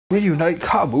Reunite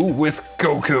Kabu with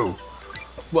Goku.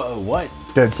 Whoa, what?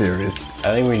 Dead serious.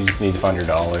 I think we just need to find your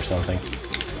doll or something.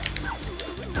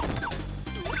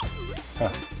 Huh.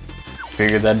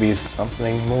 Figured that'd be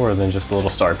something more than just a little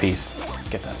star piece.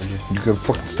 Get that, would you? You gotta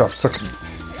fucking stop sucking.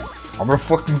 I'm gonna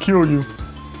fucking kill you.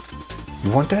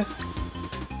 You want that?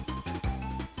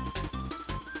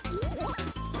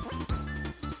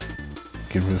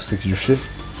 Get real sick of your shit.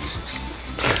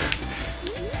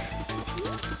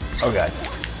 Oh god.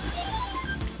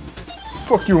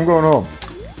 Fuck you, I'm going home.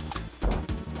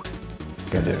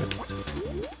 God damn it.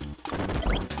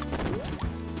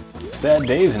 Sad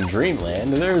days in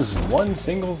Dreamland, there's one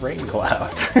single rain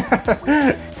cloud.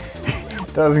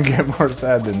 Doesn't get more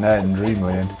sad than that in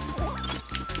Dreamland.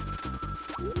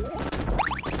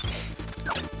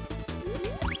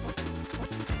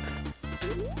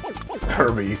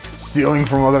 Kirby, stealing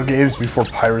from other games before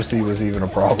piracy was even a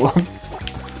problem.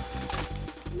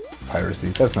 Piracy,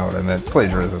 that's not what I meant.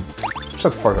 Plagiarism.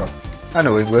 Shut the fuck up. I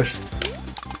know English.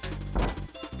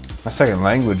 My second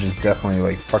language is definitely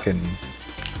like fucking...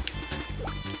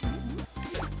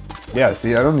 Yeah,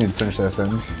 see, I don't need to finish that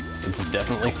sentence. It's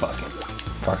definitely fucking.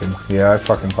 Fucking. Yeah, I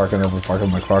fucking over fucking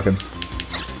like fucking.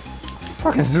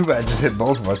 Fucking Zubat just hit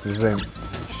both of us the same.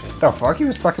 The fuck? He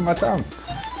was sucking my tongue.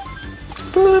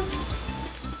 Boop.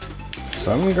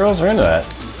 Some girls are into that.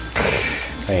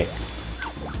 Wait.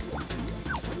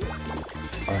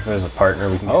 What if there's a partner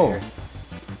we can get here?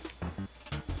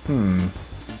 Hmm.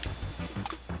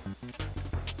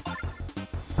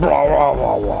 Blah, blah,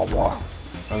 blah, blah, blah.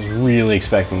 I was really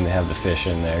expecting to have the fish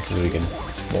in there because we could.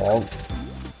 Well.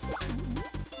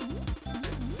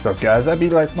 What's up, guys? I'd be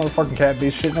like motherfucking cat be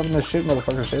shitting up in this shit,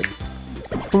 motherfucking shit.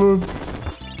 Bloop.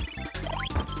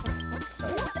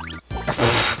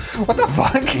 What the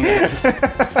fuck?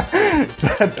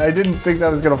 I didn't think that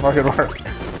was gonna fucking work.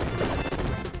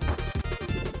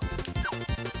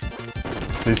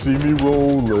 They see me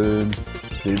rolling.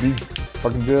 They be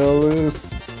fucking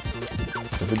jealous.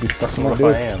 Cause they be sucking my dick.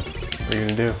 What if I am? What are you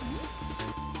gonna do?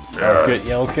 Good.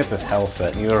 Yeah, let's get this health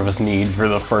that neither of us need for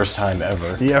the first time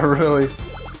ever. Yeah, really.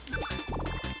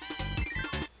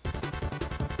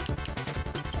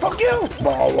 Fuck you!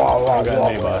 Oh god,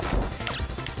 mini boss.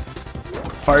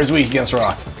 Fire's weak against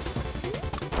rock.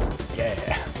 Yeah.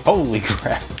 Holy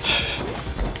crap.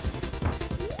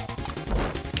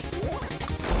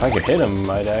 If I could hit him,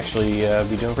 I'd actually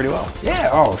be doing pretty well. Yeah,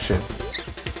 oh shit.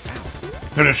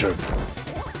 Finish him.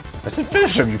 I said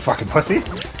finish him, you fucking pussy.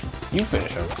 You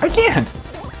finish him. I can't.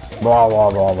 Blah, blah,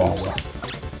 blah, blah, blah.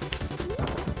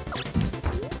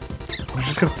 You're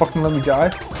just gonna fucking let me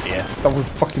die? Yeah. I thought we were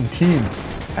fucking team.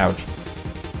 Ouch.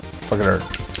 Fucking hurt.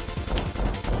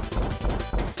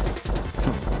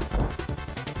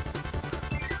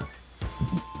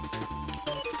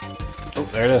 Oh,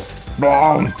 there it is.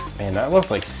 Boom. Man, that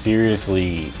looked like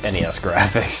seriously NES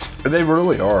graphics. They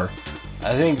really are.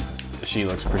 I think she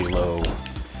looks pretty low.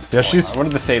 Yeah, she's... I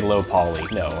wanted to say low poly.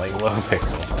 No, like low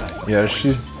pixel. Yeah,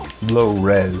 she's low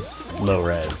res. Low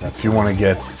res. That's If you want to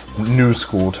get new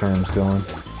school terms going.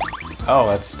 Oh,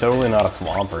 that's totally not a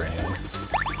thwomp or anything.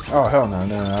 Oh, hell no,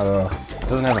 no, not at all. It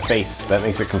doesn't have a face. That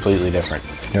makes it completely different.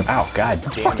 Yep. Ow, god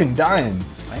I'm damn fucking it. dying.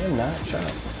 I am not. Shut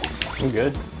up. I'm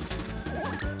good.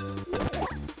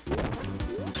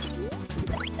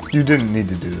 You didn't need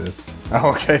to do this. Oh,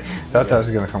 okay. Thought that was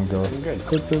gonna come go. I'm good.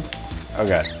 Oh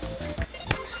god.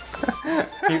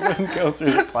 He wouldn't go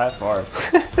through the platform.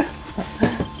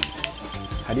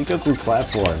 How do you go through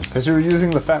platforms? Because you were using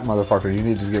the fat motherfucker, you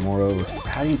needed to get more over.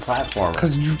 How do you platform?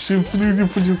 Because you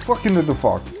fucking what the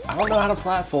fuck. I don't know how to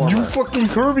platform. You fucking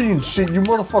Kirby and shit, you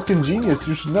motherfucking genius,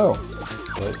 you should know.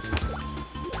 What?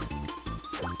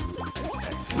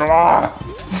 Ah!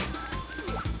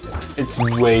 It's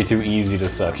way too easy to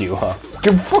suck you up.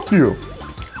 Dude, fuck you.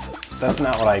 That's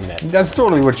not what I meant. That's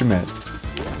totally what you meant.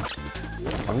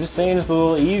 I'm just saying it's a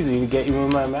little easy to get you in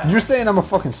my mouth. You're saying I'm a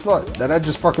fucking slut, that I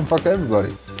just fucking fuck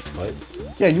everybody. What?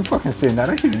 Yeah, you fucking saying that,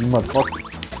 I hear you motherfucker.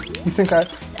 You think I,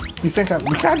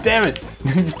 god damn it.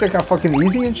 You think I'm fucking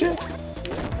easy and shit?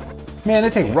 Man, they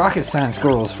take rocket science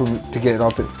girls to get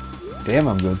up it. Damn,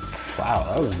 I'm good. Wow,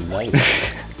 that was nice.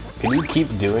 Can you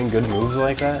keep doing good moves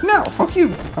like that? No, fuck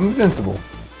you. I'm invincible.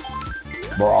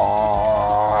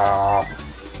 Blah.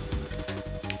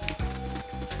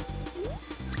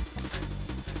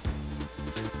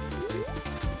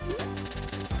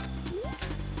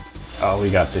 Oh,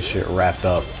 we got this shit wrapped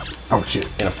up Oh shit.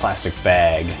 in a plastic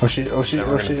bag. Oh shit, oh shit, that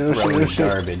oh we're shit, gonna oh throw shit, in oh the shit.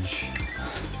 garbage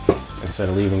instead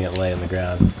of leaving it lay on the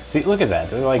ground. See, look at that.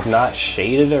 They're like not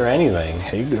shaded or anything.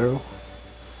 Hey girl.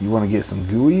 You want to get some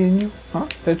gooey in you? Huh?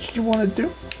 That's what you want to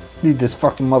do? Need this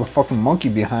fucking motherfucking monkey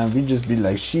behind me. Just be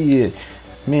like, shit.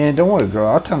 Man, don't worry, girl.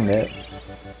 I'll tongue that.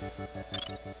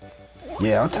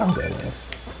 Yeah, I'll tongue that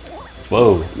ass.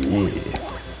 Whoa. Yeah.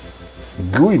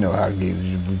 Gooey know how to get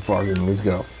you fucking. Let's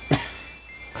go.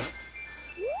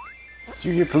 Did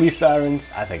you hear police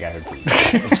sirens? I think I heard police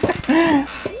sirens.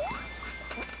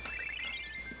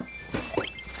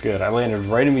 Good, I landed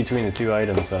right in between the two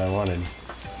items that I wanted.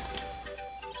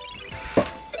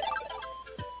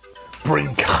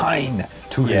 Bring Kine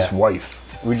to his wife.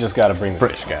 We just gotta bring the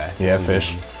fish guy. Yeah,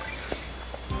 fish.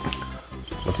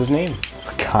 What's his name?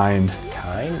 Kine.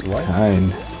 Kine? What?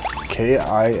 Kine.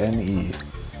 K-I-N-E.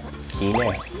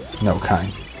 Kine? No,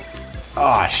 Kine.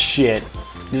 Aw, shit.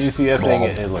 Did you see that thing?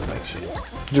 It looked like shit.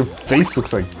 Your face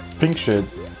looks like pink shit.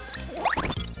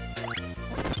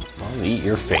 I'll eat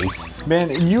your face.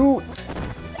 Man, you...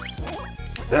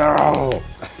 Oh,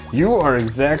 you are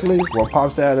exactly what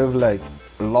pops out of, like,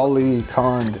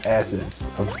 lollicon's asses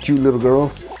of cute little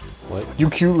girls. What? You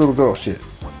cute little girl shit.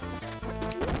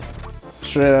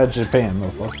 Straight out of Japan,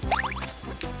 motherfucker.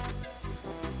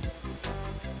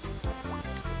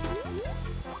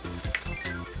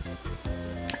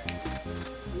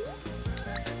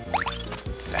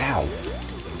 Ow.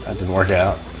 That didn't work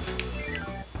out.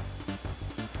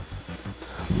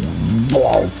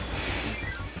 Wow.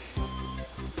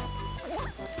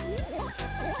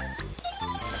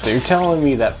 So you're telling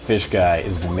me that fish guy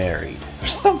is married?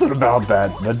 There's something about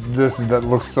that that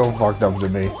looks so fucked up to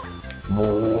me.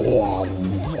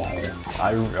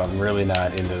 I'm really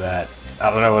not into that. I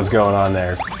don't know what's going on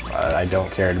there. I don't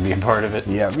care to be a part of it.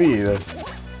 Yeah, me either.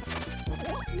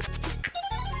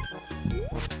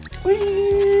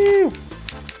 Whee!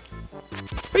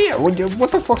 But yeah,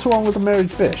 what the fuck's wrong with a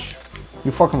married fish? You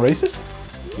fucking racist?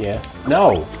 Yeah.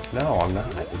 No, I'm not.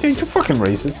 Dude, you're fucking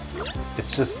racist.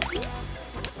 It's just...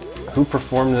 Who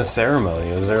performed the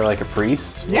ceremony? Was there like a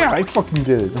priest? Yeah, I fucking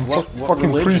did it. I'm What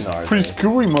fucking religion are priest they?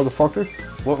 gooey, motherfucker.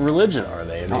 What religion are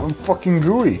they? I mean, I'm fucking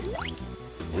gooey.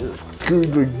 ew. Goo,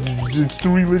 it's the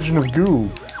religion of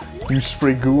goo. You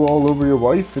spray goo all over your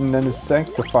wife, and then it's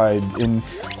sanctified in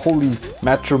holy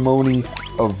matrimony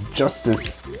of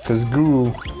justice. Because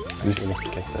goo is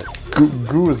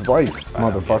goo is life,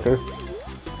 motherfucker.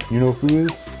 You know who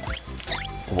is?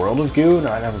 World of Goo? No,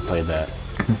 I never played that.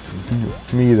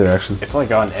 Me either, actually. It's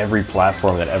like on every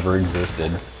platform that ever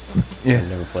existed. Yeah. I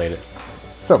never played it.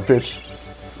 What's up, bitch?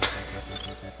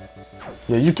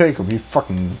 Yeah, you take him. You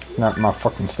fucking not my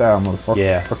fucking style, motherfucker.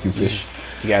 Yeah. Fuck you, fish.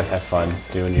 You guys have fun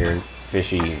doing your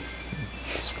fishy,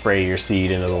 spray your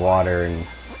seed into the water and...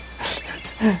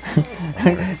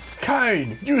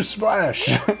 Kine, you splash!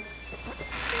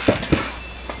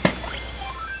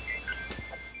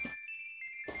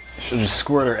 She'll just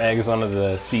squirt her eggs onto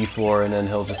the seafloor and then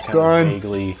he'll just kind of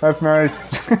vaguely... That's nice.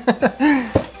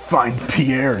 Find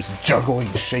Pierre's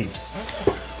juggling shapes.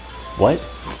 What?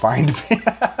 Find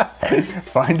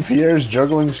Pierre's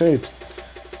juggling shapes.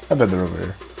 I bet they're over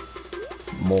here.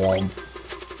 Mom.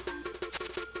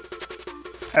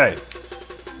 Hey.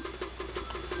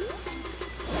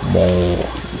 Mom.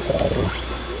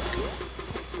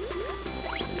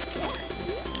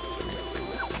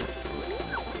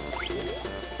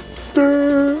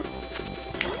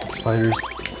 Spiders.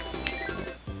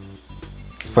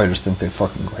 Spiders think they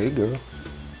fucking go, hey girl.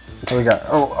 Oh, we got,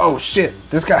 oh shit,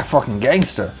 this guy fucking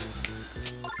gangster.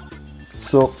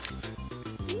 So.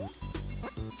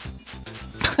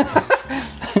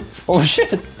 Oh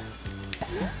shit.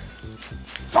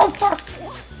 Oh fuck.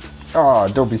 Oh,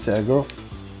 don't be sad, girl.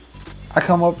 I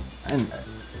come up and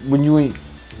when you ain't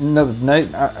another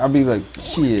night, I'll be like,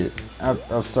 shit,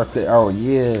 I'll suck that. Oh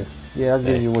yeah. Yeah, I'll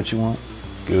give you what you want.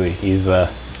 Gooey, he's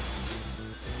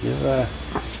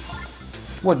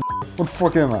What the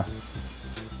fuck am I?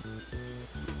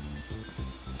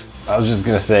 I was just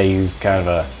gonna say he's kind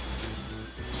of a...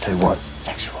 Say what?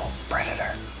 Sexual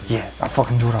predator. Yeah, I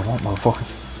fucking do what I want, motherfucker.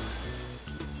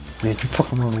 Yeah, you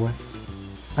fucking run away.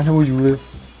 I know where you live.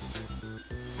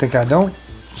 Think I don't?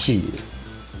 Shit.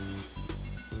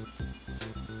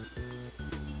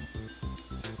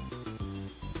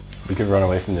 We could run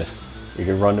away from this. We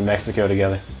could run to Mexico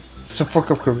together. Shut the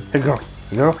fuck up, Kirby. Hey girl.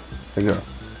 Hey girl. Hey girl.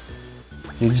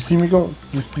 Yeah, you see me go?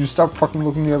 You stop fucking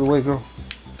looking the other way, girl.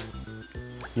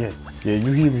 Yeah, you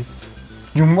hear me.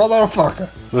 You motherfucker.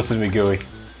 Listen to me, Gooey.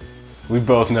 We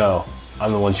both know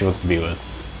I'm the one she wants to be with.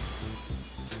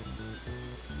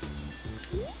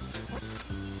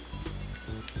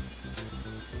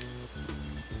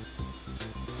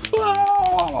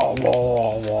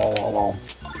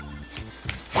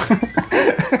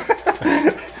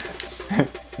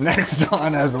 Next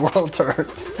on as the world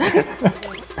turns.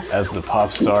 As the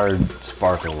pop star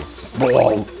sparkles.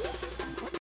 Whoa.